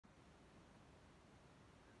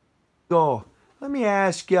Go. Let me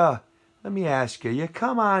ask you. You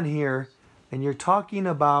come on here and you're talking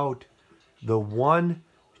about the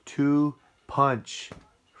 1-2 punch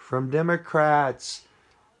from Democrats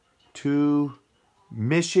to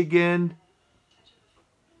Michigan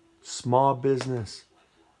small business.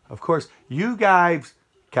 Of course, you guys,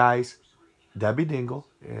 Debbie Dingle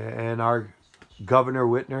and our Governor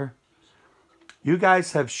Whitner, you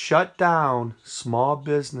guys have shut down small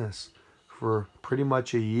business for pretty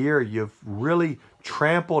much a year. You've really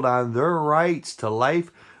trampled on their rights to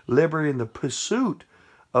life, liberty, and the pursuit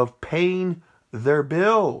of paying their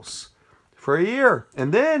bills for a year.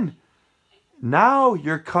 And then now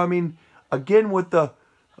you're coming again with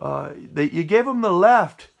you gave them the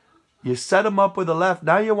left. You set them up with the left.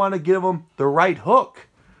 Now you want to give them the right hook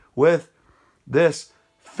with this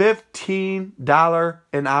 $15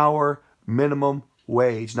 an hour minimum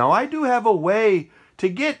wage. Now, I do have a way to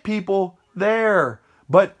get people there,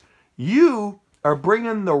 but you are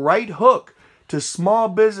bringing the right hook to small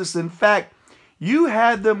business. In fact, you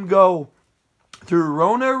had them go through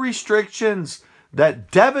Rona restrictions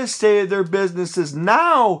that devastated their businesses.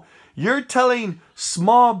 Now you're telling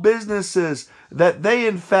small businesses that they,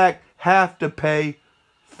 in fact, have to pay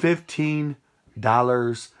 $15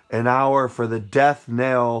 an hour for the death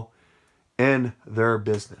knell in their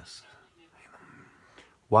business.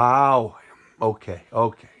 Wow. Okay.